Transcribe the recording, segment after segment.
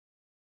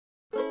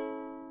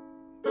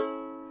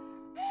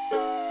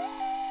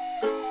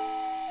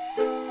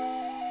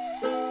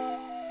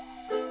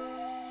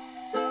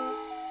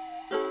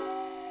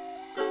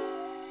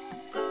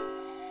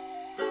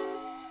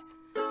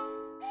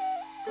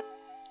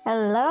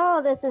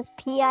Hello, this is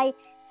PIC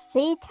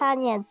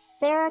Tanya and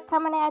Sarah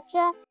coming at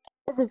you.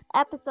 This is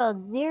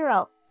episode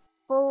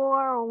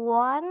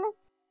 041.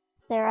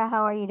 Sarah,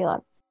 how are you doing?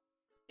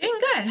 Doing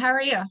good. How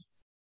are you?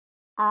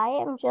 I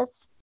am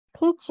just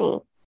peachy.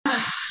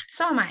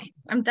 So am I.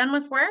 I'm done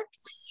with work.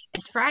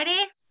 It's Friday,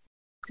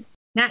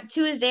 not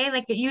Tuesday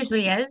like it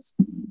usually is.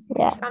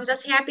 Yeah. So I'm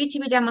just happy to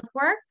be done with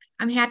work.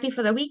 I'm happy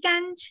for the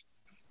weekend.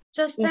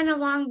 Just been a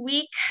long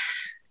week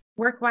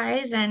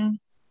work-wise and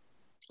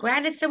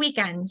glad it's the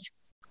weekend.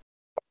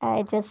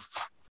 I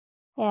just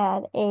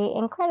had a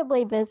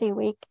incredibly busy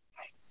week.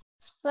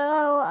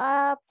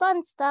 So,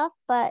 fun stuff,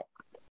 but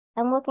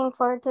I'm looking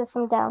forward to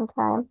some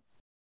downtime.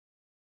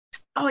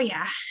 Oh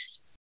yeah.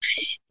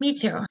 Me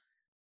too.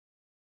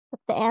 Took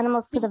the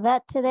animals to the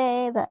vet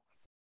today,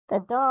 the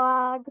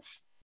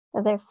dogs,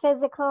 their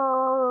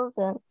physicals,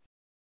 and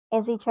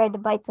Izzy tried to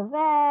bite the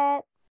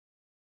vet,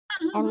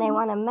 and they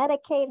want to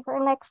medicate her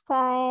next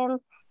time.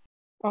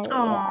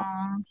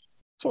 Yeah.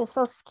 She was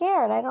so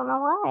scared. I don't know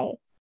why.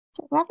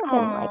 She's never been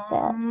like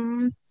that.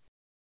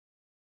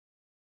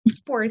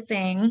 Poor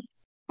thing.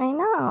 I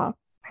know.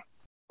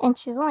 And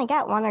she's only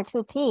got 1 or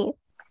 2 teeth.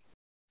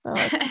 So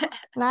it's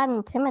not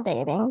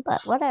intimidating,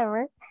 but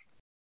whatever.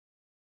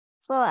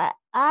 So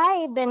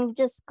I've been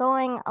just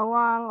going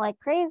along like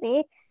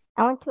crazy.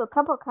 I went to a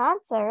couple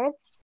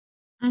concerts,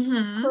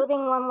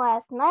 including one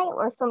last night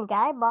where some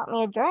guy bought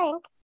me a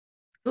drink.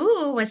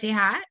 Ooh, was he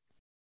hot?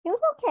 He was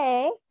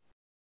okay.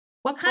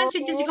 What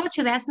concert did you go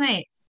to last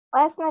night?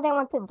 Last night I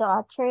went to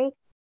Daughtry.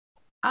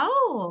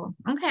 Oh,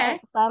 okay.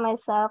 By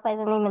myself. I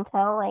didn't even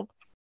tell like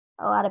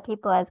a lot of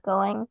people I was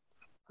going,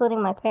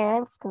 including my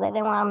parents, because I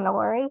didn't want them to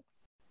worry.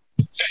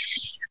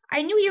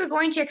 I knew you were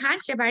going to a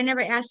concert, but I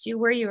never asked you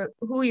who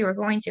you were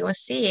going to go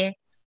see.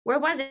 Where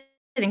was it?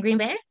 In Green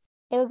Bay?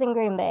 It was in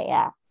Green Bay,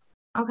 yeah.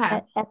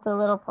 Okay. At the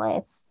little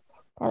place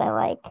that I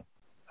like.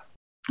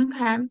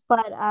 Okay.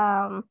 But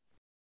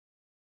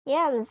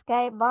yeah, this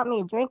guy bought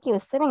me a drink. He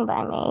was sitting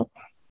by me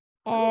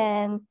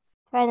and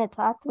trying to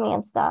talk to me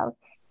and stuff.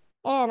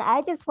 And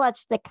I just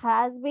watched the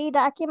Cosby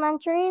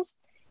documentaries.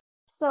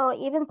 So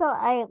even though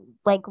I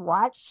like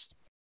watched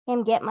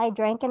him get my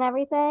drink and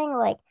everything,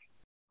 like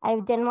I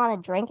didn't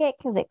want to drink it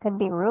because it could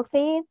be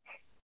roofied.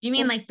 You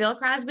mean like Bill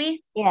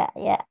Cosby? Yeah,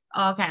 yeah.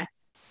 Oh, okay.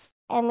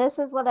 And this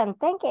is what I'm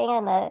thinking,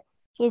 and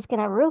he's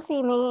gonna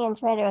roofie me and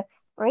try to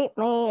rape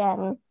me,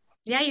 and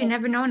yeah, you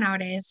never know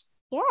nowadays.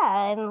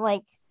 Yeah, and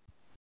like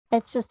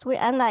it's just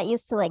weird. I'm not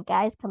used to like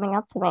guys coming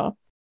up to me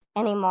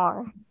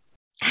anymore.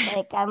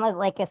 Like I'm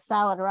like a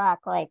solid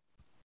rock. Like,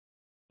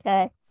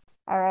 okay,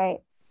 all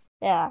right,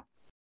 yeah.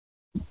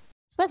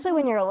 Especially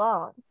when you're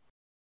alone.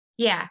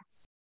 Yeah.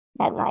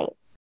 At night.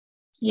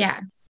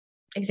 Yeah,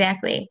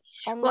 exactly.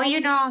 And well,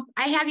 then,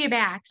 I have your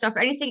back. So if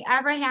anything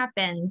ever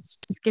happens,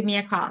 just give me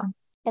a call.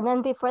 And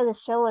then before the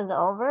show was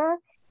over,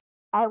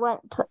 I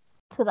went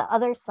to the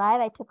other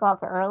side. I took off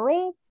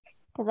early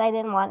because I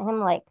didn't want him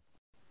like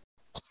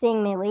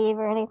seeing me leave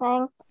or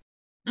anything.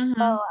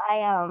 So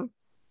I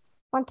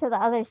went to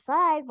the other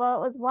side. Well,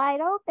 it was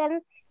wide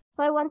open.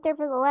 So I went there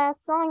for the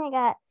last song. I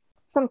got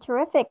some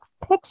terrific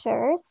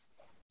pictures.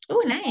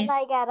 Oh, nice. And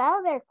I got out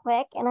of there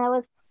quick, and I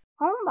was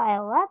home by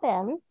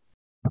 11.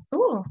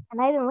 Ooh.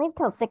 And I didn't leave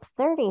till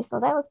 6:30,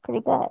 so that was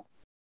pretty good.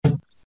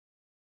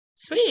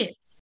 Sweet.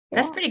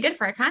 That's pretty good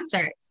for a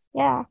concert.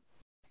 Yeah.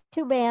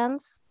 2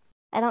 bands.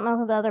 I don't know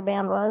who the other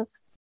band was.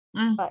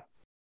 But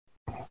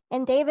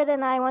and David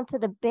and I went to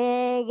the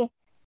big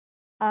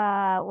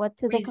what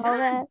do they call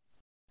that?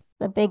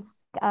 The big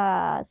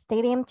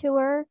stadium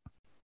tour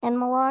in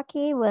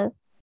Milwaukee with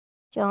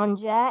Joan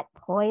Jett,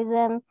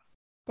 Poison,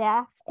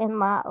 Def, and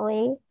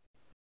Motley.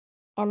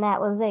 And that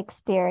was the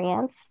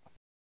experience.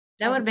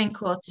 That would have been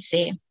cool to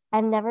see.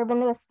 I've never been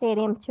to a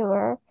stadium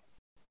tour.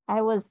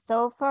 I was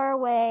so far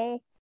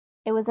away.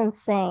 It was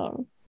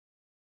insane.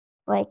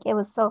 Like, it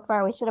was so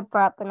far. We should have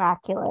brought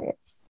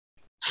binoculars.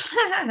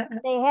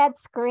 They had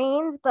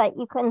screens, but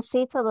you couldn't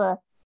see till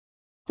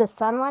the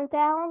sun went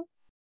down.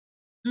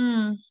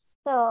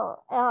 So,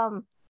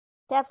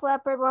 Def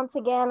Leppard, once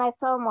again, I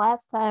saw them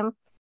last time,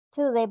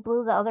 too. They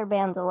blew the other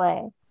bands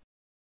away.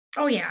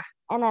 Oh, yeah.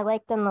 And I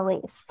liked them the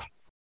least.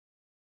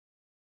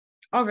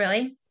 Oh,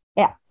 really?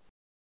 Yeah.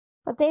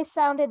 But they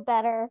sounded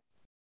better.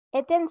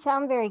 It didn't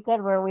sound very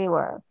good where we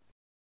were.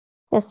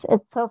 It's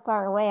so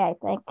far away, I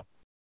think.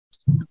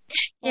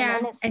 Yeah,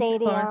 in a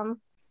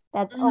stadium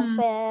that's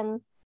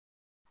open.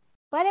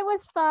 But it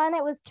was fun.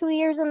 It was 2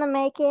 years in the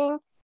making.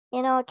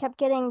 You know, it kept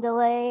getting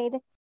delayed.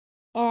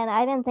 And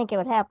I didn't think it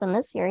would happen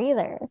this year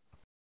either.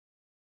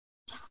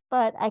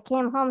 But I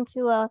came home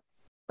to a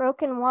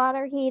broken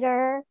water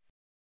heater.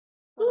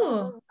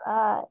 Ooh.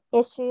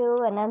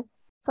 Issue. And then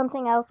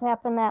something else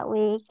happened that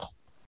week.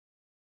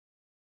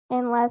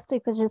 And last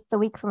week was just a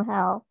week from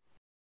hell.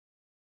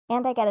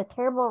 And I got a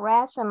terrible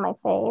rash on my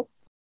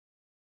face.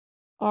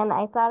 And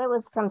I thought it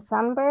was from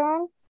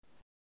sunburn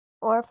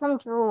or from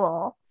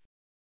drool,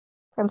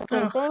 from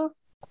sleeping.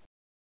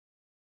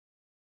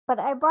 But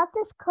I bought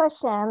this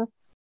cushion,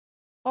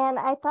 and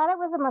I thought it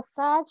was a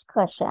massage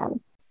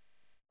cushion.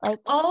 Like,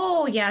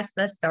 oh yes,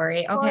 the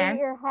story. for Okay.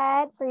 your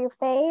head, for your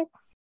face.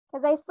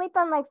 Because I sleep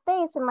on my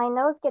face and my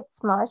nose gets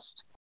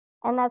smushed.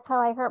 And that's how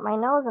I hurt my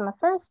nose in the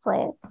first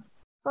place.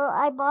 So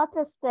I bought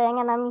this thing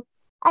and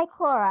I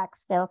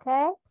Cloroxed it,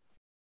 okay?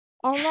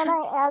 And then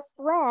I asked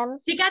Lynn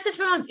You got this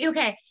from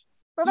okay.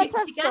 from a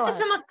thrift She got this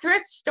store. from a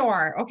thrift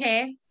store,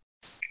 okay?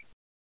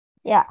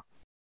 Yeah.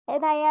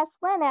 And I asked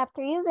Lynn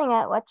after using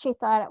it what she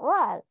thought it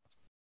was.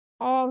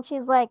 And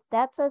she's like,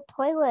 that's a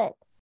toilet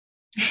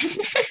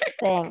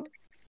thing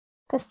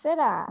to sit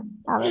on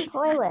the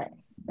toilet.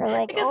 Or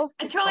like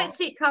a toilet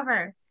seat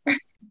cover.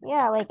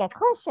 Yeah, like a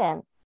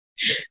cushion.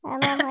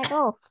 And I'm like,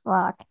 oh,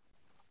 fuck.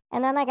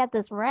 And then I got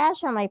this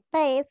rash on my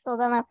face. So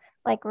then I'm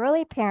like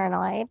really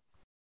paranoid.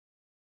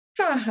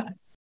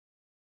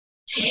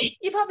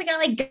 You probably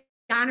got like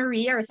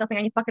gonorrhea or something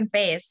on your fucking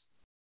face.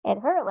 It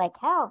hurt like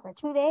hell for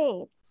 2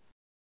 days.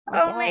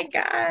 Oh my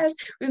gosh.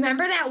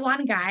 Remember that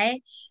one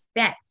guy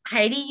that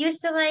Heidi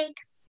used to like?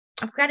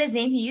 I forgot his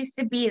name. He used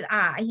to be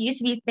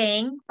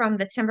Fang from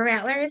the Timber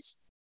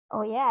Rattlers.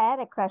 Oh yeah, I had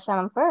a crush on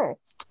him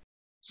first.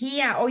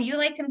 Oh, you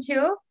liked him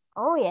too?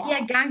 Oh yeah. He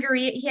had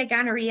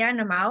gonorrhea in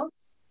the mouth.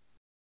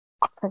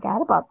 I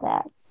forgot about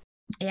that.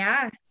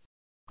 Yeah.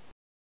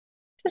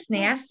 Just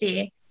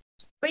nasty.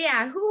 But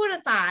yeah, who would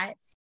have thought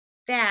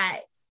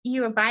that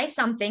you would buy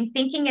something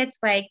thinking it's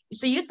like,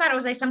 so you thought it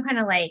was like some kind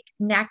of like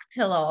neck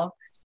pillow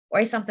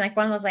or something, like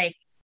one of those like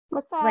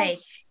massage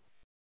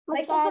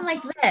like something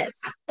like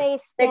this,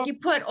 face like you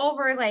put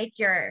over like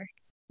your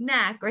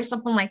neck or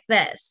something like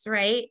this,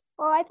 right?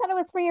 Well, I thought it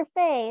was for your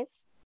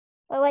face.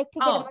 I like to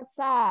get a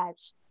massage.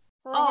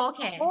 So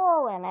okay. A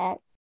hole in it.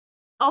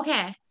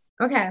 Okay.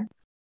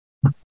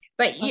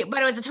 But it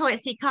was a toilet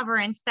seat cover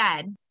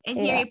instead. And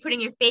here you're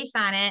putting your face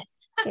on it.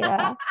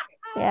 Yeah.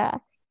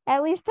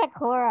 At least I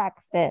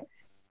Cloroxed it.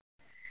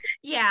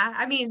 Yeah,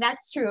 I mean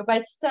that's true,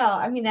 but still,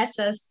 I mean that's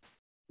just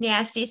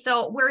nasty.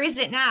 So where is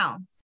it now?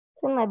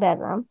 It's in my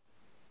bedroom.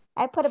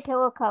 I put a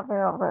pillow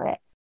cover over it.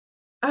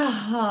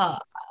 Why?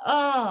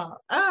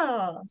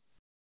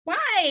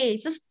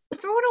 Just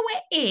throw it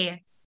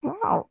away.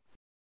 No.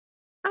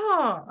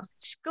 Oh,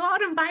 just go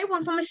out and buy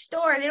one from a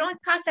store. They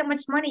don't cost that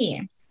much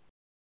money.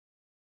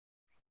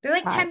 They're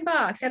like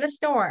 $10 at a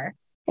store.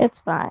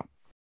 It's fine.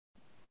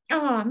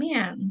 Oh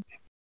man.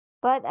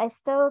 But I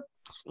still,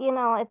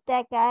 if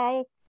that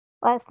guy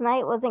last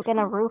night wasn't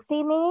gonna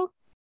roofie me,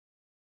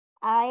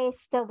 I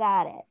still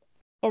got it.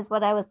 Is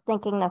what I was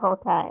thinking the whole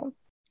time.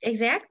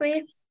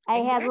 Exactly. I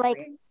had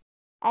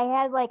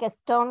like a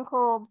stone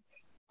cold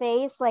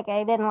face, like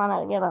I didn't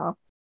want to,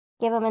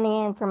 give him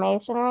any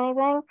information or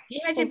anything.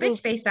 You had your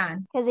bitch face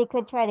on. Because he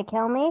could try to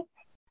kill me.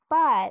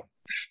 But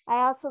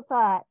I also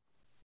thought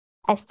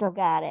I still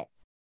got it.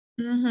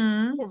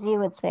 Mm-hmm. Because you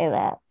would say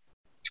that.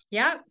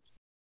 Yep.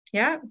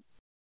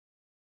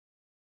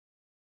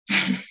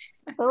 So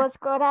what's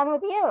going on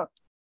with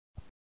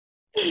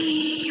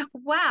you?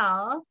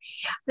 Well,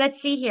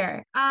 let's see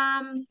here.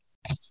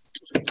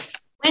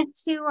 Went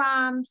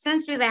to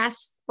since we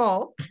last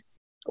spoke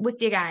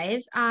with you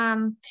guys,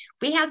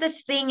 we have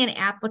this thing in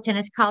Appleton.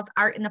 It's called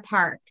Art in the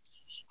Park.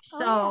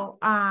 So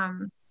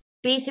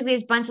basically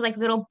there's a bunch of like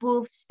little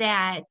booths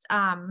that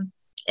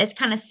it's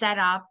kind of set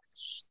up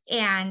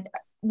and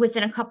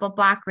within a couple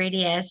block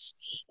radius,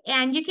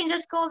 and you can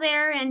just go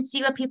there and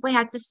see what people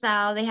have to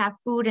sell. They have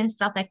food and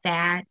stuff like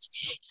that.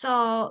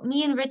 So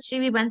me and Richie,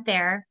 we went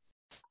there.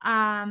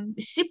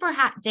 Super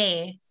hot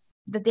day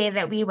the day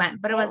that we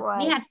went, but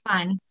we had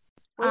fun.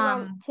 We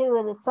went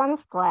to the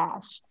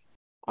Sunsplash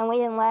and we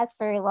didn't last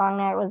very long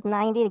there. It was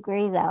 90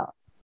 degrees out.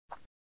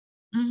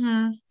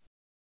 Mm-hmm.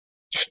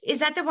 Is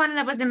that the one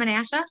that was in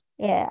Menasha?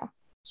 Yeah.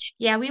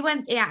 Yeah,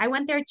 I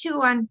went there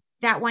too on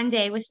that one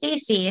day with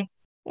Stacy.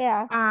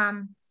 Yeah.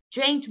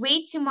 Drank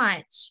way too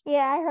much.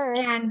 Yeah, I heard.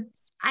 And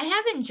I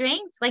haven't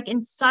drank like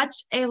in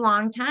such a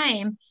long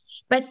time.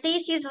 But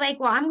Stacy's like,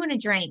 well, I'm going to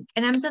drink.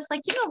 And I'm just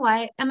like, you know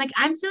what? I'm like,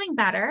 I'm feeling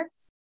better.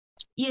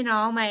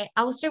 My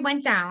ulcer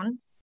went down.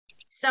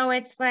 So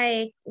it's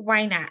like,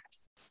 why not?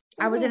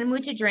 Mm-hmm. I was in a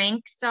mood to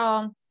drink.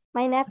 So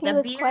my nephew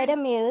was quite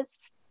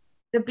amused.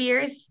 The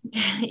beers,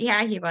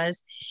 yeah, he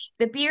was.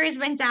 The beers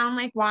went down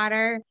like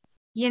water.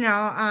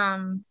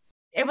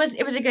 It was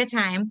a good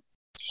time.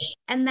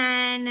 And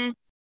then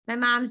my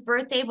mom's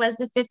birthday was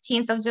the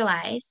 15th of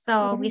July.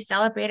 So we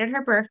celebrated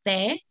her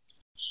birthday.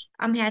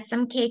 Had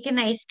some cake and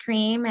ice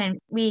cream, and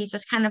we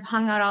just kind of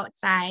hung out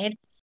outside.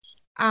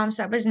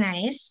 So it was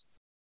nice.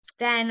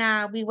 Then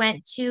we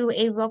went to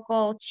a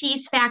local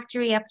cheese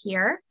factory up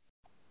here.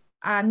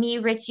 Me,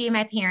 Richie, and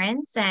my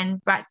parents,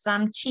 and brought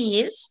some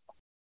cheese.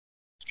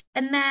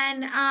 And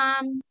then,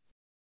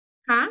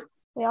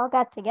 we all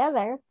got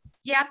together.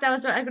 Yep, that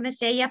was what I was going to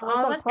say. Yep,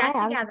 all of us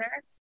got together.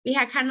 We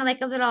had kind of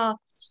like all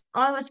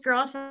of us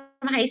girls from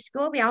high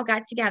school, we all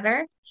got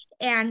together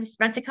and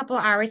spent a couple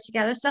of hours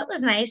together. So it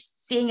was nice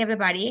seeing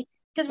everybody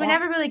because we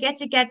never really get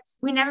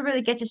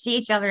to see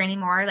each other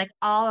anymore, like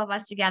all of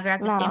us together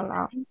at the same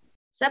time.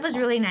 So that was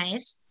really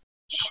nice.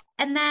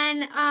 And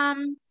then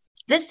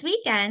this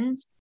weekend,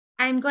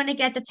 I'm going to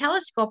get the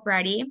telescope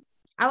ready.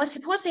 I was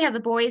supposed to have the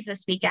boys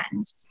this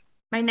weekend,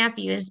 my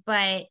nephews,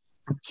 but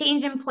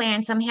changing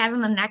plans. So I'm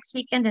having them next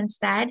weekend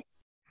instead.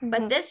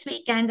 But this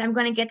weekend, I'm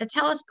going to get the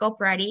telescope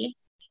ready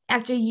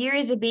after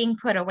years of being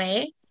put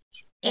away.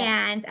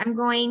 And I'm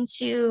going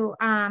to,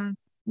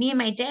 me and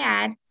my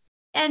dad,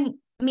 and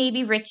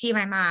maybe Richie,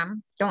 my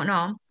mom, don't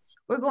know.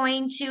 We're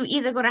going to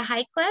either go to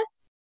High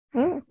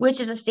Cliff, which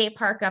is a state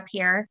park up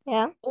here,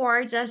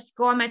 or just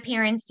go on my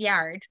parents'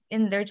 yard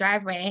in their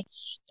driveway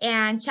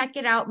and check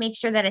it out, make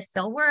sure that it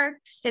still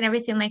works and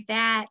everything like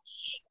that.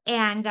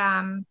 And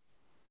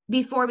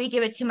before we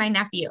give it to my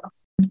nephew.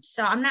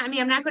 So I'm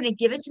not going to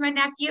give it to my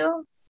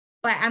nephew,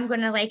 but I'm going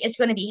to it's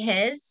going to be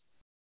his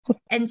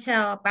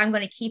until I'm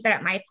going to keep it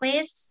at my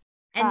place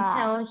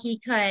until he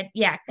could,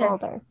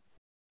 because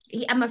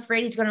I'm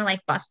afraid he's going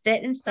to bust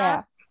it and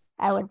stuff.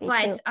 Yeah, I would be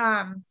but too.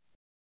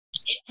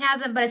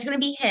 But it's going to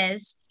be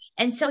his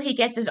until he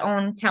gets his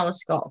own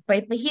telescope.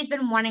 But he's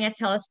been wanting a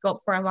telescope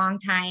for a long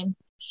time.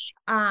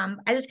 I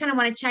just kind of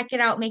want to check it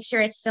out, make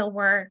sure it still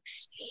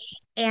works.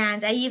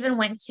 And I even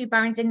went to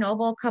Barnes and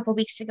Noble a couple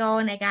weeks ago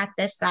and I got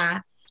this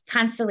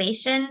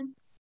constellation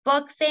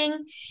book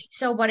thing.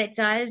 So what it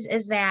does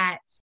is that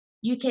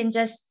you can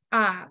just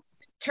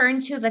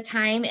turn to the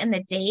time and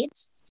the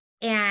date,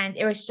 and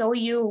it will show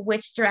you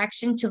which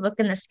direction to look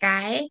in the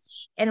sky,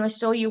 and it will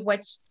show you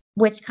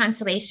which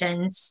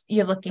constellations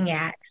you're looking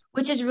at,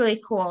 which is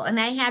really cool. And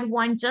I had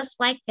one just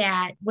like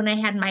that when I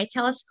had my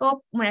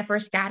telescope when I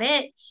first got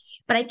it,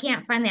 but I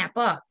can't find that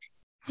book.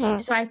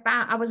 So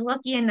I was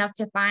lucky enough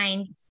to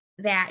find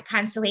that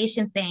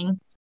constellation thing.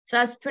 So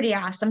that's pretty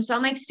awesome. So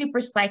I'm super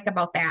psyched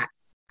about that.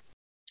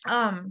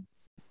 So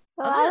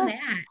I was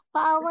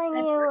following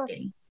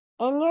you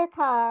in your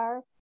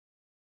car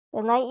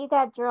the night you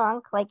got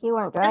drunk, like you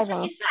weren't driving. That's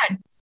what you said.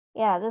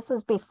 Yeah, this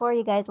was before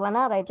you guys went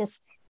out. I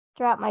just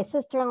dropped my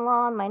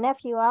sister-in-law and my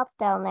nephew off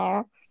down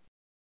there.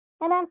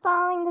 And I'm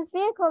following this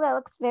vehicle that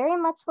looks very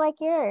much like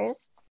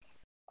yours.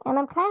 And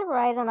I'm kind of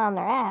riding on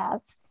their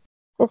ass.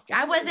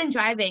 I wasn't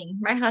driving.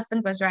 My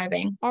husband was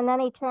driving. And then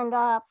he turned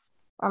off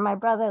where my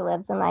brother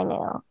lives, and I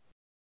knew.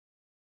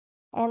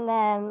 And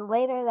then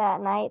later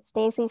that night,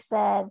 Stacy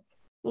said,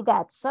 you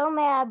got so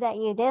mad that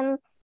you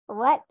didn't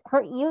let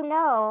her,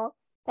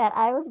 that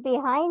I was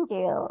behind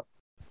you.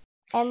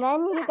 And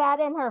then you got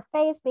in her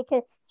face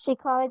because she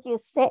called you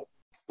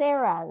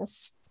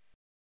Sarah's.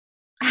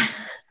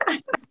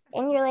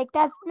 And you're like,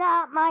 that's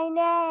not my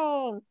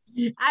name.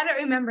 I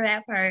don't remember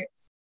that part.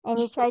 And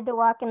you tried to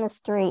walk in the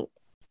street.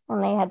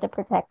 And they had to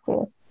protect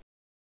you.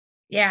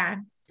 Yeah,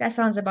 that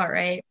sounds about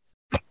right.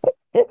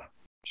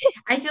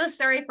 I feel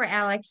sorry for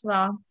Alex,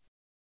 though.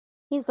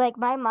 He's like,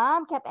 my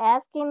mom kept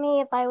asking me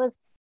if I was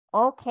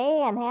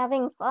okay and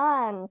having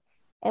fun.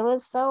 It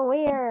was so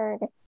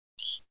weird.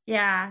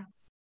 Yeah.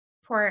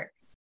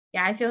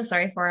 I feel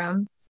sorry for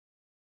him.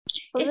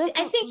 Well,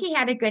 I think he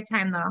had a good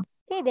time, though.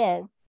 He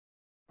did.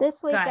 This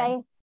week,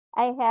 I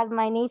had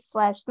my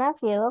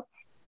niece/nephew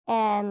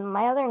and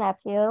my other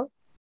nephew.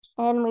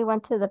 And we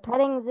went to the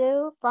petting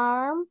zoo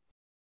farm,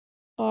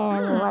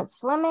 and we went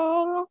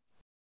swimming,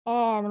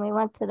 and we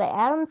went to the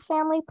Addams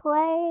Family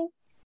play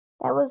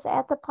that was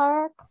at the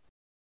park.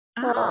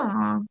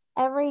 So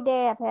every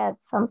day I've had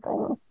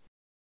something.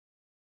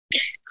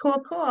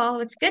 Cool.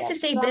 It's good to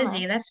stay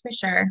busy, that's for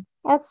sure.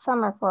 That's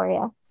summer for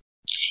you.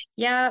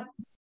 Yep.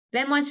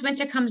 Then once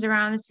winter comes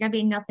around, there's going to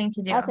be nothing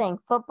to do. Nothing.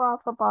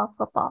 Football.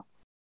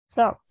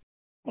 So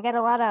I got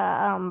a lot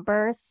of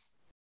births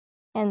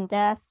and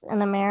deaths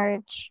in a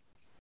marriage.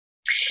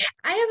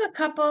 I have a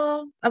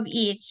couple of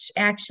each,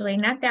 actually.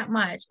 Not that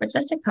much, but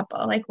just a couple,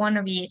 like one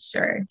of each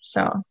or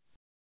so.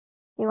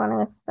 You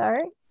want to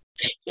start?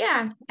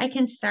 Yeah, I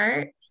can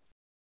start.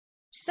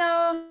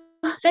 So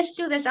let's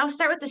do this. I'll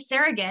start with the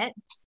surrogate.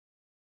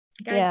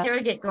 Got a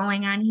surrogate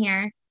going on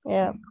here.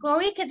 Yeah.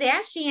 Khloe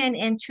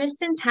Kardashian and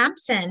Tristan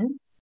Thompson,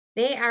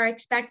 they are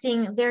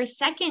expecting their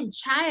second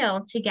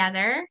child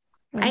together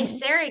by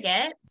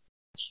surrogate.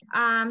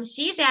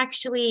 She's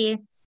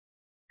actually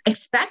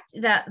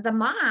the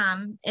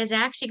mom is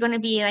actually going to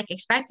be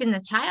expecting the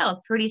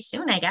child pretty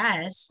soon, I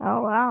guess.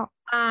 Oh, wow.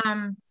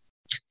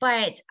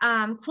 But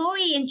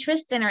Khloe and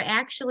Tristan are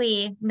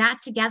actually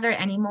not together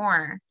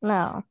anymore.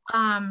 No.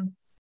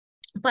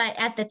 But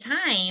at the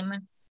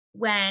time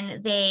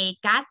when they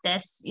got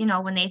this,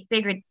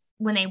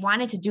 when they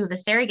wanted to do the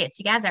surrogate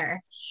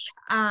together,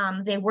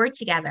 they were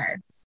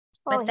together.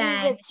 Well, but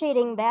then he's a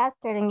cheating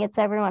bastard and gets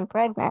everyone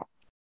pregnant.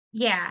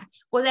 Yeah.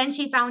 Well, then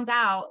she found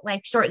out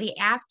shortly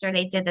after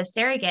they did the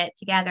surrogate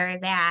together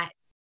that,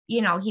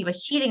 he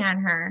was cheating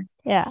on her.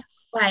 Yeah.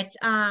 But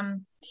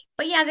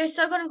yeah, they're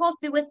still going to go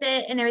through with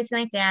it and everything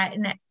like that.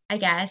 And I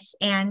guess,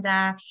 and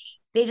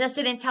they just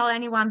didn't tell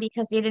anyone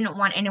because they didn't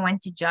want anyone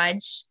to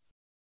judge.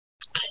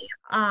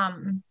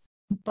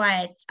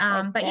 But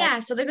yeah,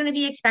 so they're going to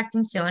be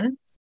expecting soon.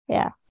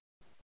 Yeah.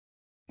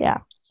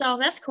 So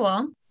that's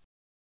cool.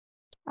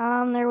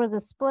 There was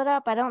a split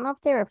up. I don't know if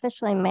they were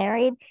officially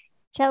married.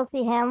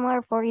 Chelsea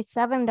Handler,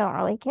 47, don't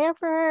really care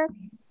for her.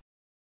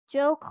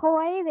 Joe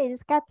Coy, they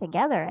just got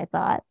together, I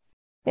thought.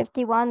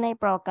 51, they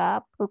broke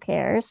up. Who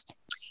cares?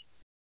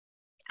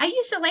 I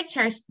used to like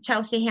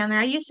Chelsea Handler.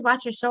 I used to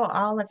watch her show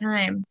all the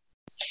time.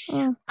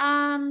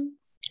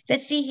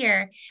 Let's see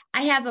here.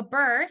 I have a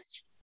birth.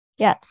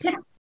 Yes.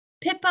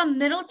 Pippa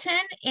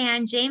Middleton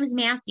and James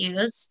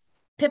Matthews.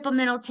 Pippa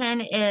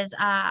Middleton is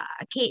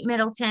Kate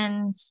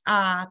Middleton's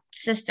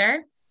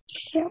sister.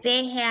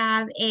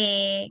 Yeah.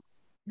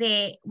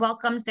 They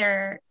welcomed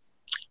their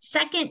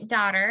second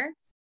daughter,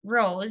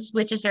 Rose,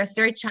 which is their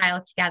third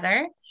child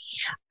together.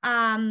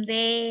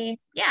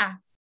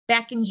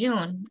 Back in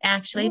June,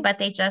 actually, but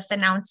they just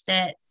announced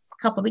it a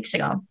couple weeks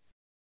ago.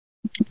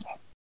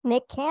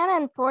 Nick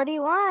Cannon,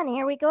 41.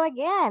 Here we go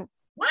again.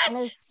 What? And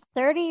his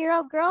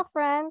 30-year-old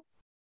girlfriend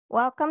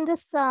welcomed a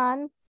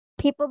son.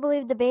 People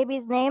believe the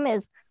baby's name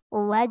is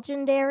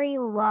Legendary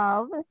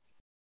Love.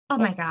 Oh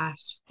my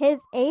gosh. His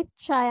 8th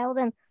child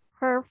and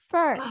her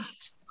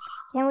first.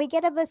 Can we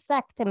get a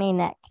vasectomy,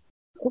 Nick?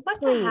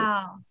 What the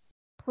hell?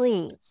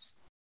 Please.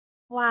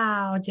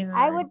 Wow, dude.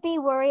 I would be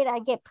worried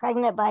I'd get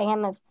pregnant by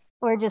him if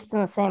we're just in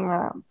the same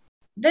room.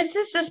 This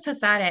is just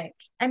pathetic.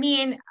 I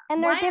mean,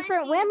 and they're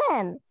different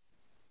women.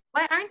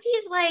 Why aren't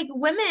these like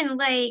women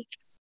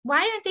why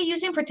aren't they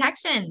using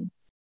protection?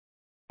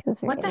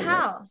 What the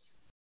hell?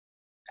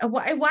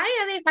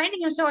 Why are they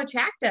finding him so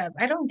attractive?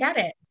 I don't get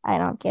it. I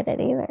don't get it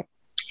either.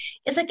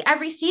 It's like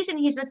every season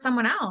he's with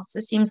someone else,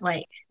 it seems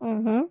like.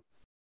 Mm-hmm.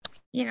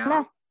 You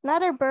know?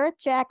 Another birth,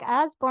 Jack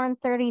Osborne,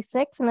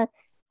 36, and a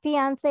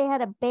fiance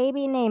had a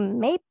baby named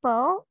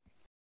Maple.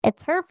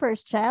 It's her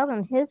first child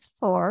and his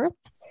 4th.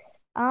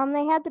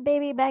 They had the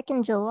baby back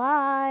in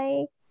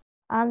July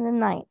on the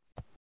 9th.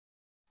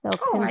 So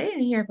I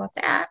didn't hear about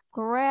that.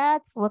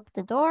 Congrats, looked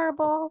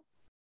adorable.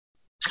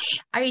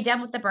 Are you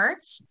done with the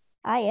births?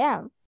 I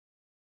am.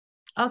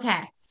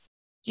 Okay.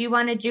 Do you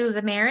want to do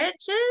the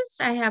marriages?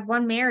 I have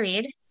one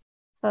married.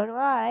 So do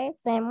I.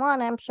 Same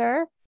one, I'm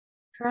sure.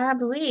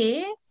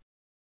 Probably.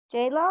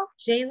 J-Lo?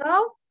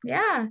 J-Lo?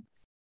 Yeah.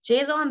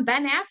 J-Lo and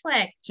Ben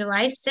Affleck,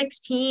 July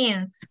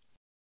 16th.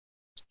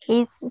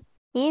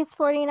 He's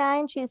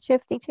 49, she's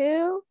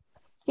 52.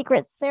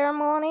 Secret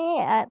ceremony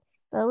at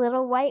the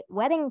Little White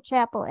Wedding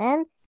Chapel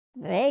in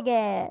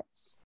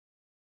Vegas.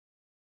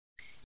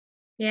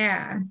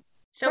 Yeah.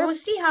 So we'll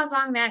see how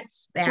long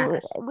that's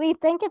lasts. We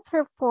think it's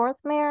her 4th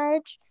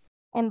marriage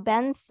and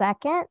Ben's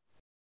 2nd.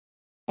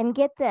 And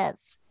get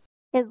this,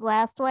 his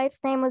last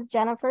wife's name was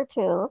Jennifer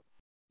too.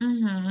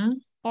 Mm-hmm.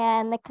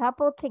 And the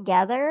couple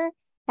together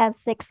have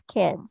 6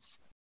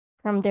 kids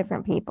from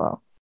different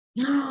people.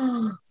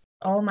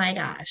 Oh my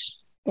gosh.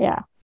 Yeah.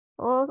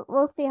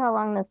 We'll see how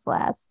long this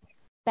lasts.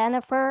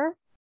 Bennifer.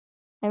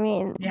 I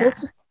mean,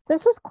 this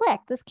was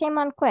quick. This came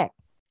on quick.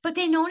 But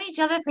they've known each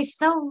other for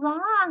so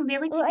long. They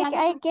were together.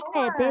 I get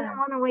it. They didn't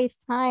want to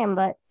waste time,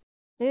 but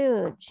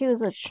dude, she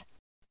was a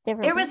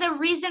different. There was a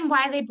reason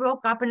why they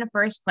broke up in the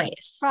first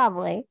place.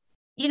 Probably.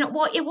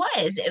 It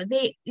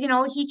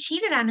was. He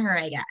cheated on her,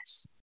 I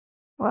guess.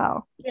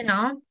 Well, you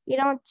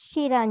don't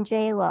cheat on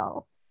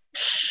J-Lo.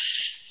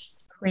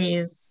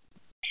 Please.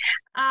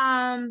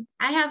 I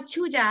have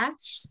 2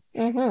 deaths.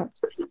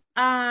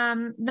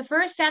 Mm-hmm. The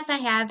first death I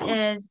have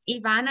is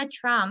Ivana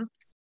Trump.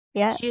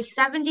 Yeah. She's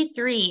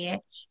 73.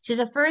 She's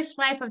the first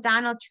wife of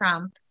Donald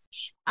Trump.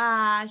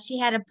 She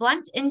had a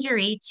blunt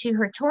injury to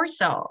her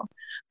torso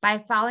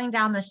by falling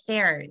down the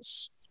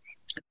stairs.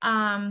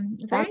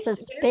 That's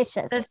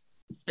suspicious.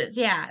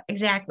 Yeah,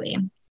 exactly.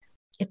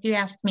 If you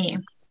ask me.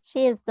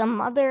 She is the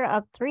mother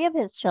of 3 of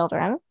his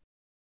children. I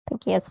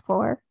think he has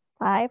 4,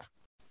 5.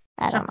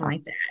 I don't know. Something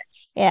like that.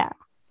 Yeah.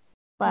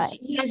 But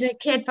she has a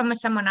kid from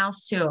someone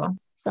else too.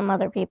 Some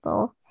other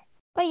people.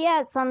 But yeah,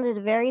 it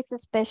sounded very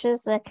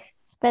suspicious,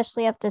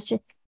 especially after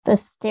the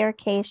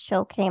staircase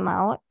show came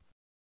out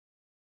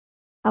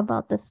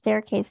about the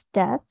staircase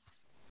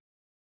deaths.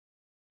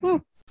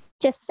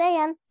 Just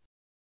saying.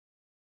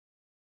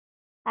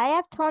 I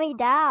have Tony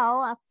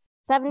Dow,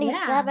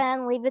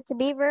 77, Leave It to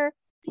Beaver.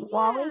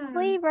 Wally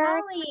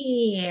Cleaver.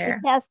 He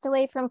passed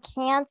away from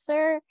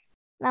cancer.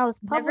 Now his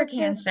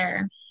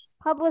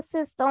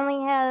publicist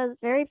only has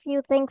very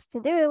few things to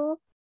do,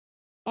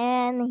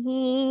 and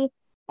he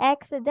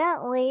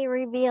accidentally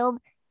revealed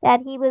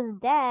that he was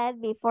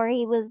dead before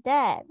he was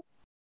dead.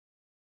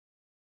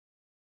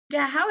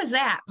 Yeah, how is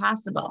that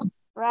possible?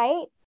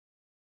 Right?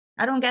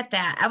 I don't get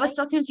that. I was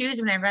so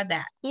confused when I read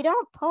that. You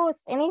don't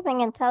post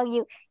anything until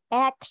you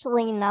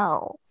actually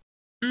know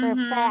for a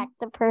fact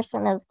the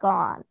person is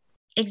gone.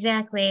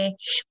 Exactly.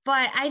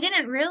 But I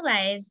didn't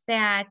realize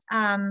that,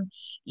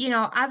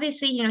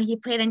 obviously, he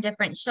played in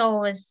different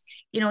shows.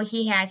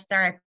 He had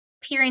star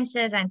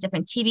appearances on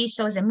different TV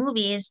shows and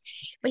movies,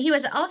 but he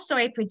was also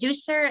a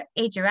producer,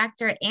 a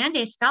director, and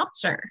a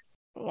sculptor.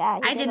 Yeah,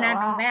 I did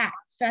not know that.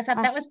 So I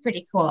thought that was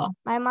pretty cool.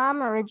 My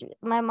mom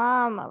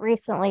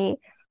recently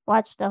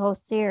watched the whole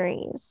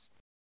series.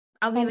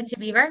 I'll Leave It to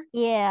Beaver?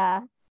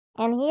 Yeah.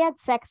 And he had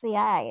sexy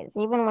eyes,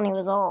 even when he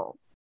was old.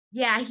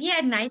 Yeah, he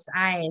had nice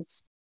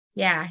eyes.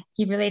 Yeah,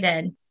 he really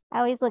did. I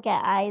always look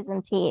at eyes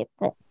and teeth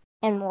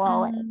and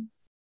wallet.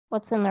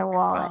 What's in their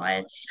wallet?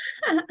 Wallets.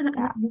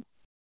 Yeah.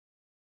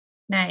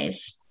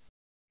 Nice.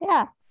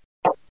 Yeah.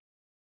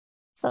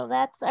 So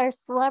that's our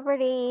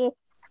celebrity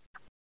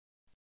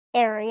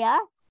area.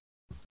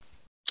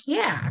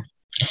 Yeah.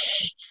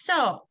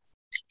 So,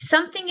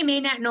 something you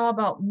may not know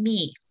about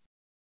me.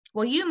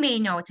 Well, you may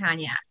know,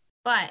 Tanya,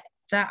 but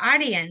the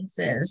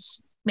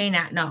audiences may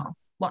not know.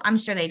 Well, I'm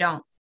sure they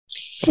don't.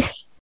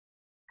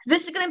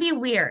 This is going to be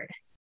weird,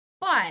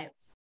 but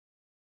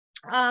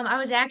I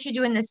was actually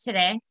doing this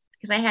today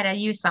because I had to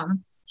use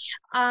some.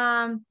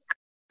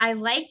 I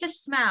like the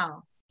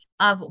smell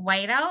of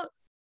whiteout,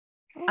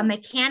 a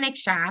mechanic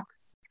shop,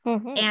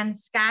 and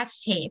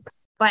Scotch tape,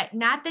 but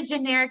not the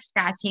generic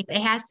Scotch tape.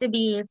 It has to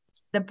be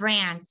the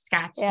brand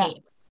Scotch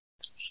tape.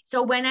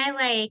 So when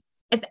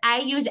if I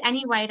use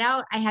any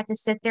whiteout, I have to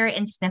sit there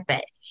and sniff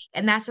it.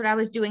 And that's what I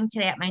was doing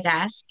today at my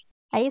desk.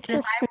 I used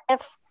to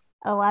sniff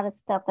a lot of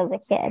stuff as a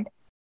kid.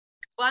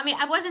 Well, I mean,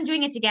 I wasn't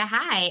doing it to get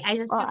high.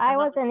 I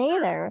wasn't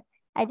either.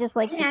 I just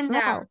like the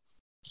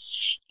smells.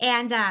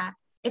 And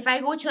if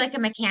I go to like a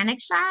mechanic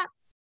shop,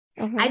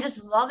 I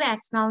just love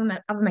that smell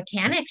of a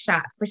mechanic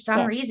shop for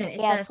some reason. It's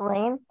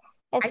gasoline.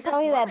 It's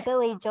probably that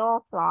Billy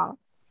Joel song.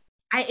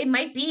 It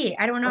might be.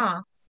 I don't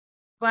know.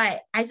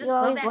 But I just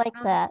love that. Like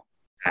that.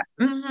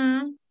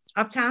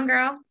 Uptown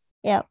Girl.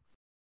 Yep.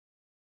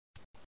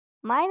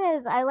 Mine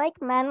is I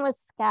like men with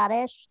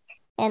Scottish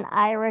and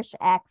Irish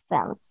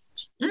accents.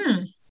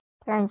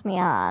 Turns me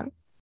on.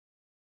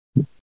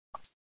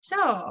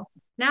 So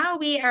now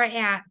we are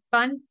at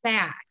fun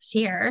facts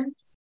here.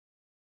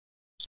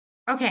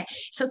 Okay,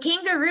 so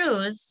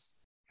kangaroos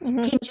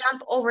can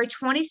jump over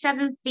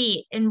 27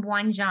 feet in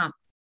one jump.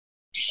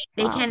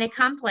 They can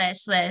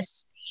accomplish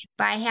this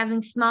by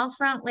having small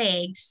front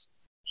legs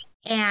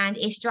and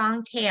a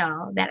strong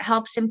tail that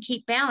helps them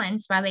keep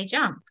balance while they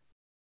jump.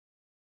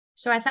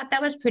 So I thought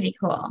that was pretty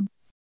cool.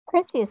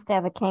 Chris used to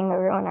have a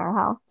kangaroo in her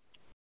house.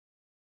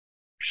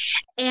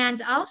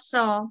 And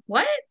also,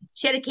 what?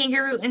 She had a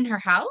kangaroo in her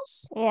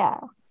house? Yeah.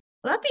 Well,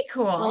 that'd be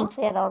cool. When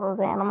she had all those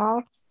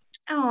animals.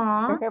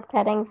 Aww. For her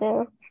petting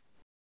zoo.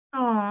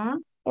 Aww.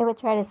 They would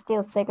try to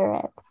steal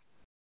cigarettes.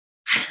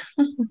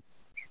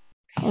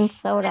 And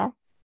soda.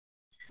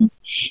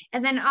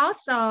 And then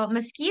also,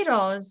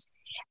 mosquitoes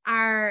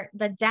are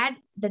the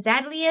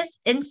deadliest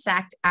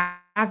insect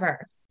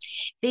ever.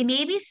 They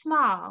may be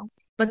small,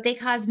 but they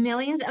cause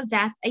millions of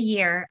deaths a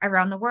year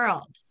around the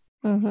world.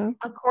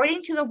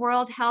 According to the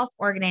World Health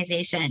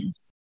Organization,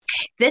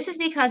 this is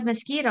because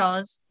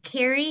mosquitoes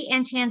carry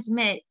and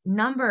transmit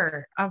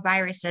number of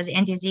viruses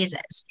and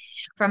diseases,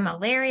 from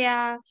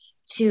malaria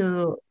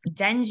to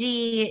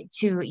dengue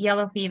to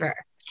yellow fever.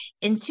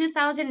 In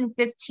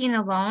 2015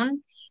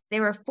 alone,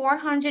 there were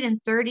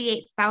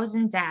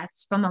 438,000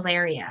 deaths from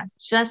malaria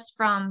just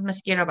from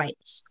mosquito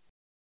bites.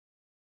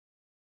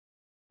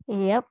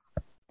 Yep,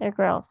 they're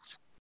gross.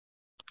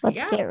 Let's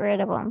get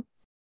rid of them.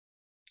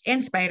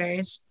 And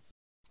spiders.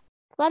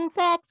 Fun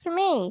facts for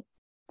me.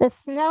 The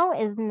snow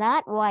is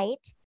not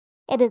white.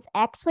 It is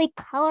actually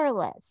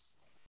colorless.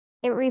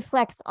 It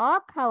reflects all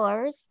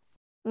colors,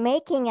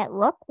 making it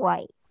look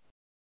white.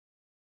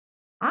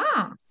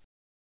 Oh,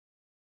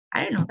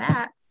 I didn't know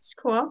that. It's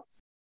cool.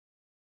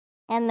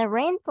 And the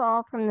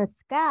rainfall from the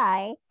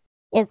sky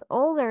is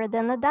older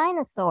than the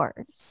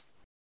dinosaurs.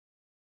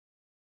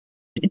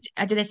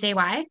 Did they say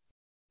why?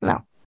 No.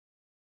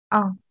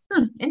 Oh,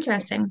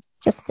 interesting.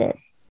 Just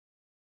is.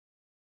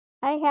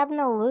 I have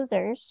no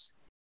losers.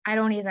 I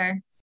don't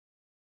either.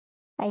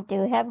 I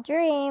do have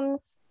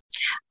dreams.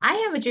 I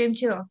have a dream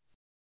too.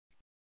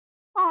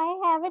 I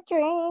have a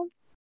dream.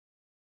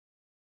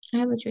 I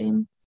have a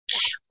dream.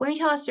 Why don't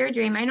you tell us your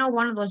dream? I know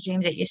one of those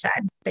dreams that you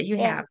said that you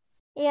have.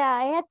 Yeah,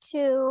 I had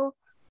two.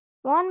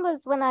 One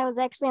was when I was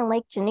actually in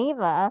Lake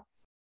Geneva.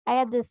 I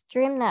had this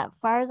dream that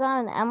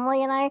Farzan and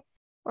Emily and I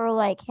were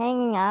like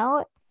hanging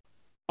out,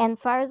 and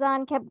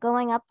Farzan kept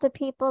going up to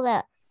people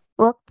that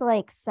looked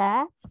like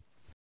Seth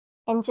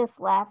and just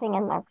laughing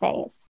in their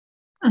face.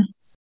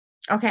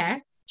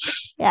 Okay.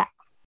 Yeah.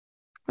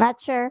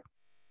 Not sure.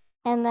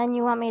 And then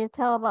you want me to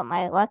tell about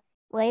my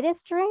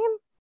latest dream?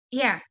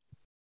 Yeah.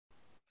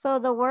 So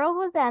the world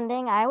was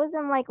ending. I was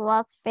in like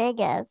Las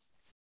Vegas.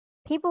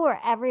 People were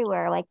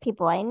everywhere, like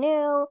people I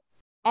knew,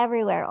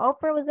 everywhere.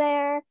 Oprah was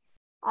there.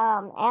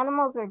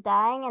 Animals were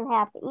dying and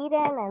half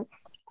eaten, and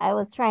I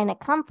was trying to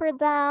comfort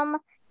them.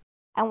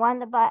 I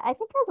wanted to buy, I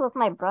think I was with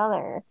my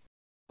brother,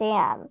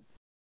 Dan.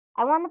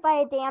 I wanted to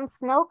buy a damn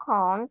snow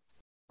cone,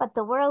 but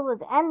the world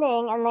was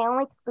ending and they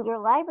only took your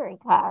library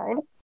card.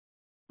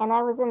 And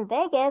I was in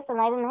Vegas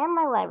and I didn't have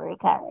my library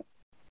card.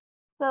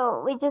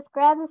 So we just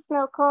grabbed the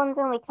snow cones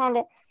and we kind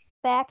of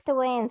backed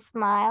away and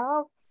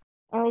smiled.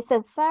 And we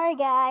said, sorry,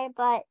 guy,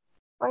 but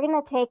we're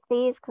going to take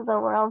these because the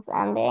world's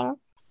ending.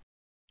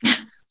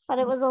 But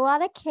it was a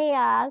lot of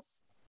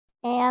chaos.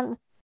 And,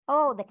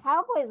 the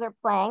Cowboys were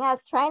playing. I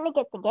was trying to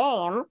get the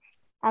game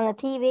on the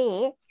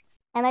TV.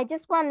 And I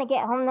just wanted to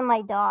get home to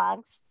my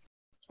dogs,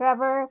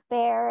 Trevor,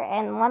 Bear,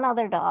 and one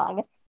other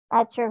dog.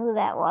 Not sure who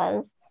that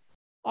was.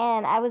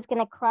 And I was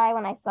going to cry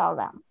when I saw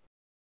them.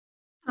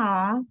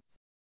 Aw.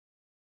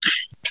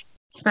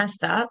 It's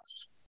messed up.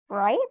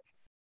 Right?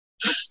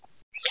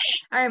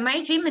 All right,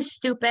 my dream is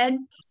stupid.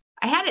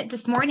 I had it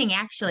this morning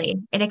actually,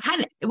 and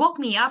it woke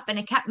me up and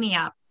it kept me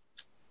up.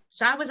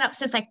 So I was up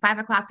since like 5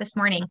 o'clock this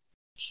morning.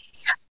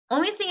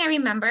 Only thing I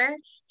remember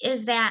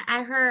is that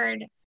I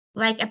heard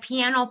like a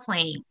piano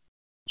playing,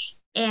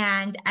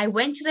 and I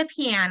went to the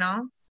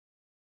piano,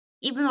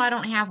 even though I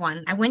don't have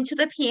one. I went to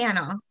the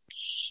piano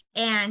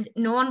and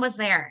no one was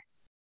there.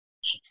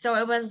 So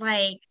it was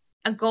like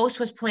a ghost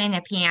was playing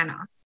a piano.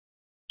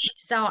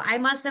 So I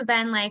must have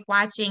been like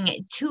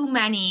watching too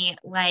many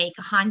like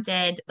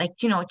haunted, like,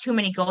 too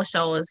many ghost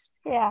shows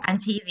on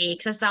TV,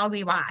 because that's all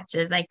we watch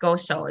is like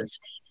ghost shows.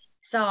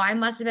 So I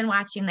must have been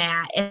watching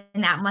that,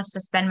 and that must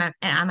have been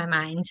on my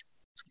mind.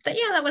 But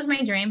yeah, that was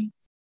my dream.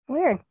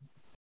 Weird.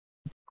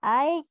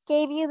 I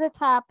gave you the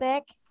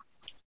topic,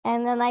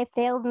 and then I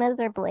failed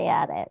miserably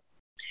at it.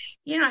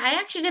 I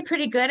actually did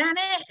pretty good on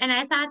it, and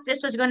I thought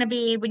this was going to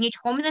be, when you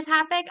told me the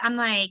topic, I'm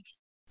like,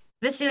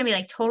 this is going to be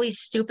like totally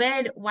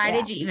stupid. Why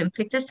did you even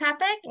pick this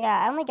topic?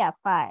 Yeah, I only got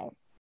 5.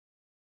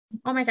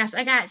 Oh my gosh,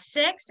 I got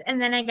 6, and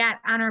then I got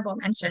honorable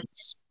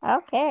mentions.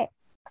 Okay.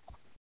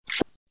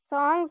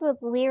 Songs with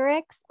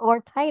lyrics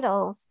or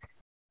titles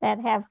that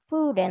have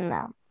food in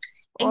them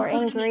or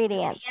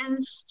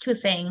ingredients. 2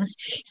 things.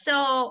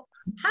 So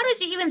how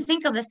did you even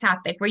think of this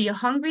topic? Were you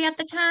hungry at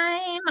the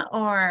time,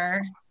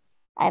 or?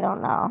 I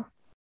don't know.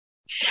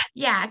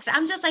 Yeah, because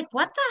I'm just like,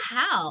 what the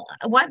hell?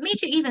 What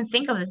made you even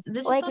think of this?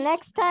 This like is so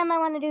next stupid. time I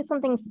want to do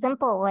something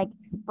simple, like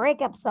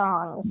breakup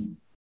songs.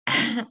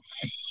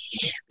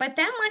 But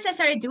then once I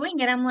started doing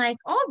it, I'm like,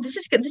 oh, this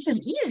is good. This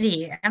is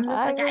easy. I'm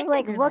just I was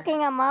like looking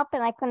them up,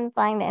 and I couldn't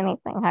find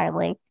anything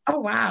hardly. Oh,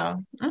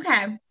 wow.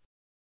 Okay.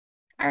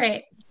 All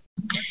right.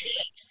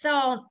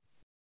 So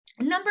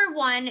number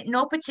 1,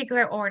 no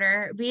particular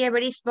order. We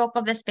already spoke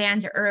of this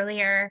band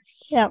earlier.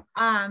 Yep.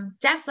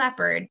 Def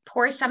Leppard,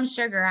 Pour Some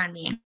Sugar on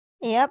Me.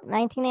 Yep,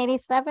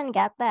 1987,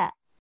 got that.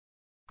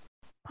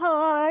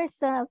 Pour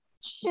some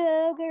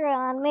sugar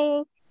on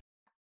me.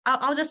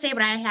 I'll just say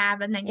what I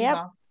have, and then you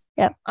go.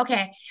 Yep.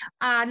 Okay.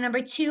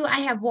 Number 2,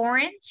 I have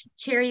Warrant,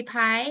 Cherry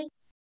Pie.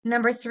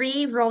 Number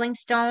 3, Rolling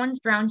Stones,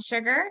 Brown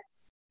Sugar.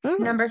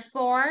 Number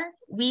 4,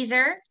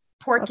 Weezer,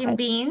 Pork and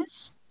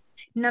Beans.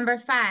 Number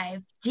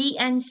 5,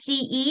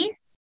 DNCE,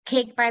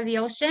 Cake by the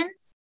Ocean.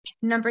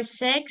 Number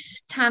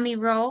 6, Tommy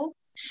Rowe,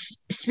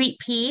 Sweet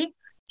Pea.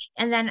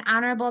 And then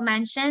honorable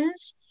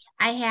mentions,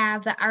 I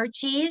have the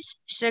Archies,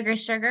 Sugar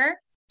Sugar.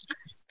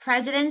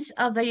 Presidents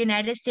of the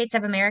United States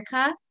of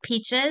America,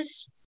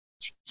 Peaches.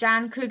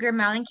 John Cougar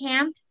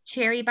Mellencamp,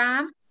 Cherry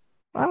Bomb.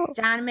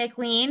 Don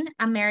McLean,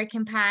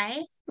 American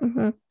Pie.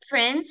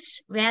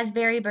 Prince,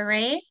 Raspberry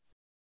Beret.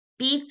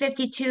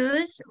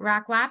 B-52s,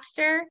 Rock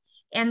Lobster.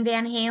 And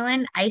Van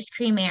Halen, Ice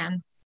Cream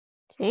Man.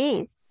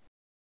 Jeez.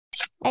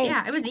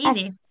 Yeah, it was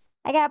easy.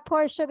 I got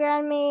Pour Sugar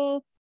on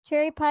Me,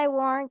 Cherry Pie,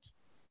 Warrant,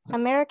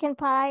 American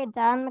Pie,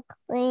 Don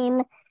McLean,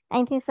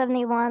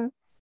 1971.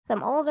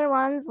 Some older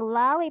ones,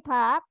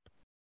 Lollipop,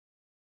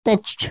 the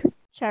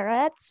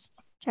Charettes,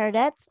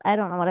 I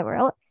don't know what I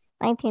wrote,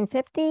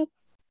 1950.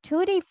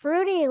 Tutti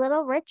Frutti,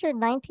 Little Richard,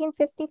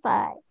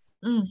 1955.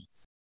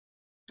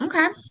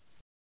 Okay.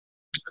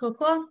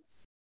 Cool.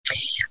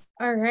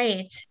 All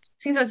right.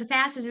 Seems that was the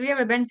fastest we've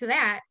ever been through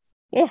that.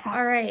 Yeah.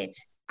 All right.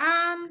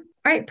 All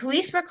right.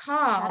 Police were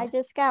called. I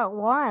just got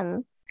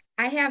 1.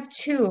 I have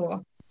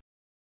 2.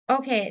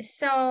 Okay.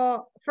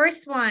 So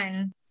first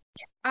one,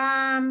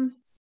 41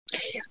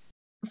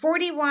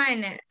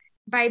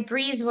 by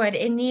Breezewood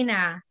in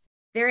Neenah.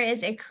 There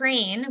is a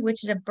crane,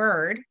 which is a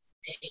bird,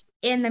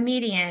 in the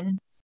median,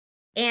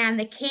 and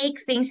the cake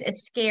thinks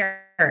it's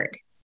scared.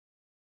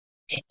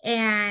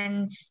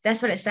 And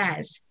that's what it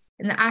says.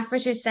 And the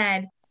officer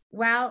said,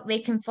 well, they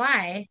can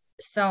fly.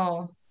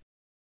 So,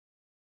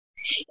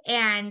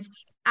 and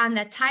on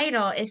the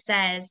title, it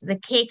says the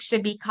cake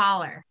should be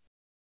collar,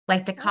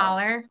 like the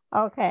collar.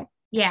 Okay.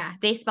 Yeah,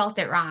 they spelt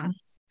it wrong.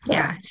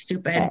 Yeah,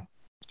 stupid. Okay.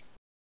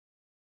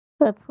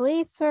 The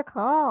police were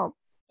called.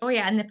 Oh,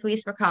 yeah, and the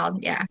police were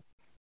called, yeah.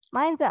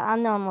 Mine's an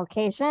unknown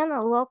location.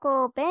 A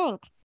local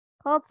bank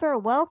called for a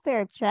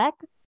welfare check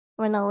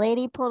when a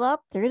lady pulled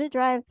up through the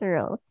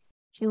drive-thru.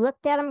 She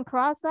looked at him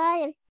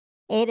cross-eyed,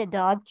 ate a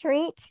dog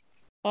treat,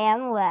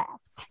 and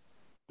left.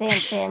 Din,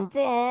 din,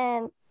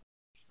 din.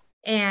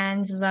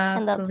 And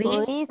the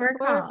police were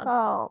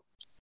called.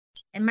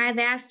 And my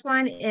last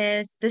one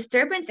is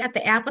disturbance at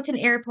the Appleton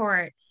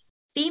Airport.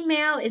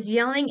 Female is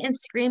yelling and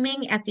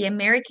screaming at the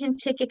American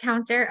ticket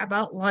counter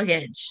about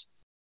luggage.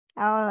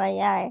 Oh,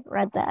 yeah, I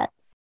read that.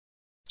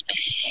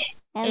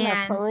 And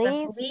the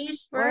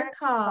police were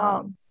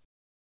called.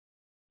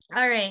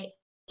 All right.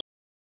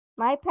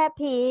 My pet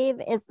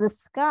peeve is the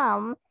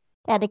scum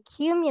that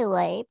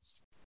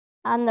accumulates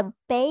on the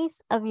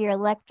base of your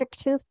electric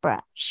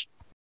toothbrush.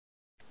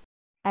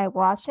 I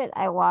wash it,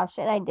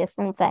 I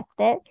disinfect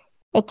it.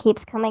 It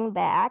keeps coming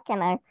back,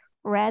 and I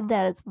read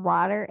that it's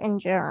water and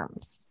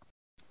germs.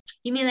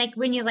 You mean like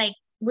when you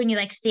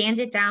stand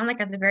it down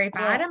like at the very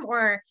bottom,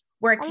 or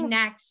where it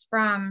connects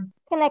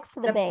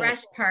to the base.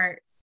 brush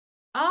part?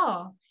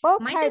 Oh,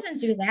 mine doesn't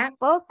do that.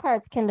 Both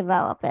parts can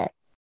develop it.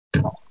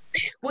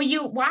 Well,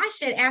 you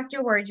wash it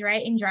afterwards,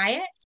 right? And dry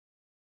it?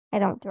 I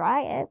don't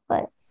dry it,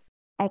 but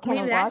I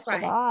can wash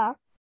it off.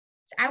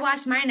 I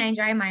wash mine and I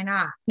dry mine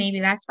off. Maybe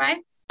that's why.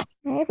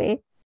 Maybe.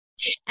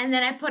 And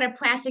then I put a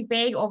plastic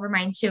bag over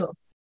mine too.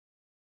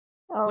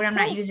 Okay. When I'm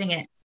not using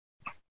it.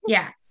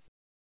 Yeah.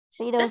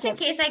 So just in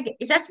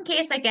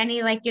case like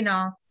any like, you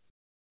know,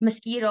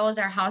 mosquitoes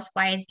or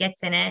houseflies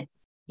gets in it.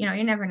 You know,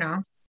 you never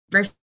know.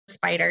 Versus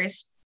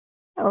spiders.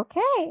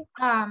 Okay.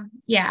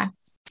 Yeah.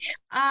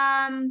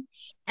 And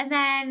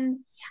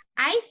then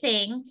I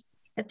think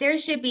that there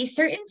should be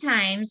certain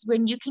times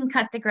when you can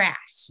cut the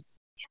grass.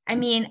 I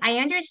mean, I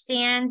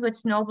understand with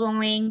snow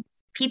blowing,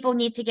 people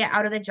need to get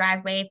out of the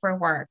driveway for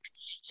work.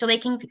 So they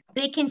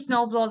can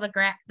snow blow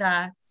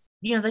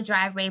the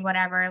driveway,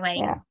 whatever,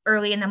 like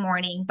early in the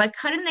morning. But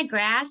cutting the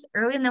grass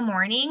early in the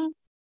morning,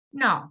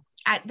 no.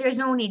 There's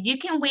no need. You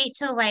can wait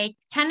till like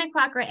 10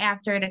 o'clock or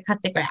after to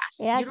cut the grass.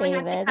 Yeah, you don't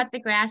have to cut the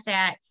grass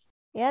at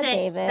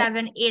 6,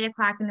 7, 8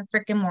 o'clock in the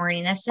freaking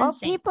morning. That's insane. Well,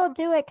 people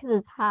do it because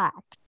it's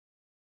hot.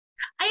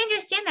 I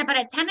understand that, but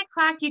at 10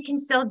 o'clock, you can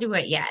still do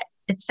it yet.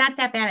 It's not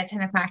that bad at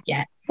 10 o'clock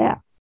yet. Yeah.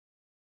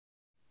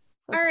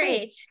 So all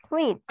right.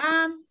 Tweet.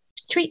 All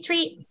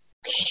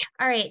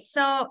right.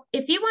 So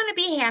if you want to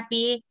be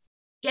happy,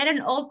 get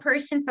an old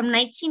person from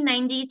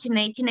 1990 to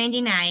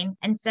 1999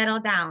 and settle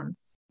down.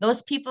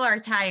 Those people are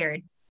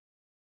tired.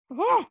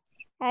 Yeah,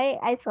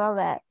 I saw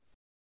that.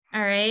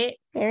 All right.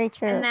 Very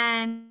true. And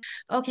then,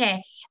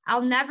 okay,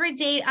 I'll never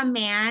date a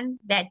man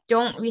that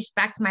don't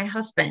respect my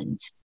husband.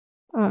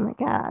 Oh my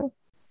God.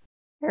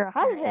 Your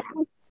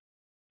husband?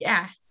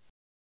 Yeah.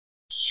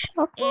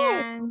 Okay.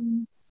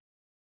 And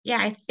yeah,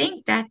 I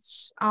think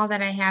that's all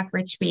that I have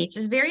for tweets.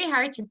 It's very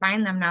hard to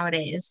find them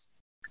nowadays.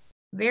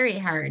 Very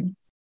hard.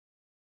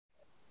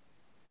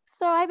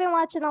 So I've been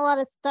watching a lot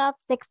of stuff,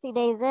 60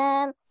 Days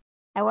In.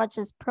 I watched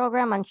this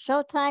program on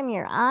Showtime,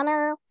 Your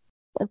Honor,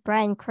 with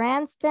Bryan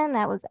Cranston.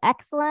 That was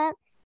excellent.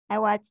 I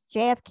watched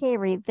JFK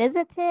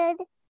Revisited.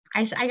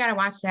 I got to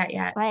watch that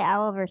yet. By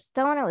Oliver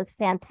Stone. It was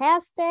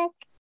fantastic.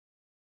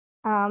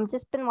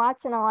 Just been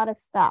watching a lot of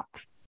stuff.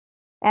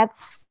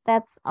 That's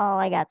all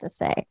I got to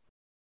say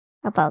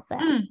about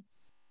that.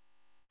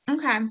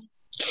 Okay.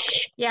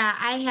 Yeah,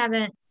 I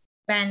haven't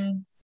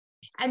been,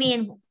 I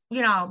mean,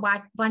 you know,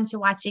 bunch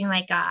of watching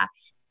like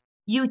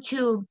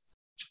YouTube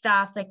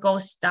stuff, like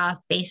ghost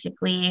stuff,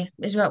 basically,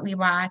 is what we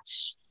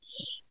watch.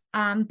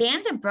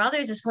 Band of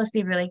Brothers is supposed to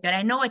be really good.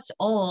 I know it's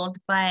old,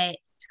 but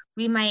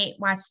we might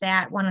watch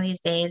that one of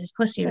these days. It's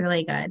supposed to be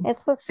really good.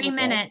 It's supposed to be 3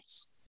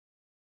 minutes.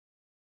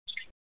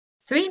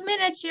 3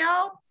 minutes, yo.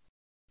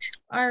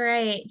 All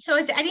right. So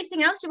is there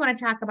anything else you want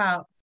to talk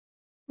about?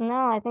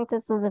 No, I think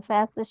this is the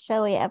fastest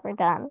show we ever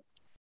done.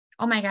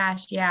 Oh my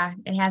gosh, yeah,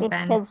 it has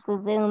been. Because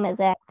the Zoom is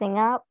acting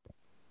up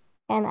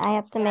and I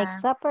have to make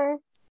supper.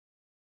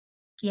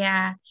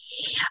 Yeah.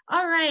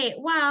 All right.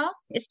 Well,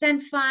 it's been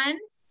fun.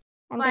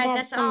 But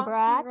that's all she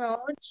wrote.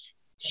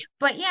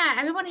 But yeah,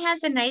 everyone have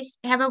a nice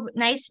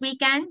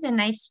weekend, a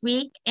nice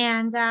week.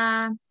 And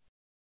yeah,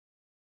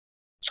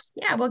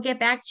 we'll get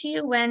back to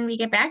you when we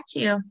get back to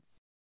you.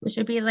 Which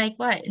would be like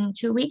what, in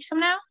 2 weeks from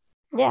now?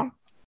 Yeah.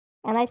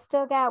 And I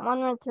still got one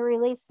more to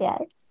release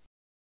yet.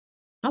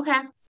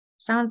 Okay.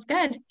 Sounds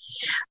good.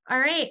 All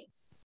right.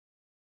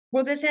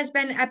 Well, this has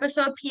been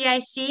episode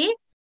PIC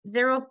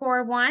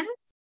 041.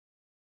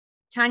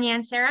 Tanya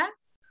and Sarah.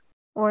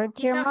 Or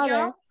to your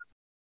mother.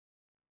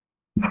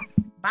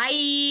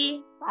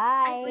 Bye.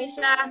 Bye.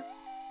 Lisa.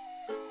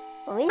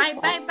 Bye.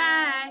 Bye.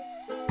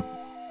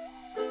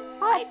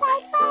 Bye.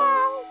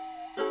 Bye.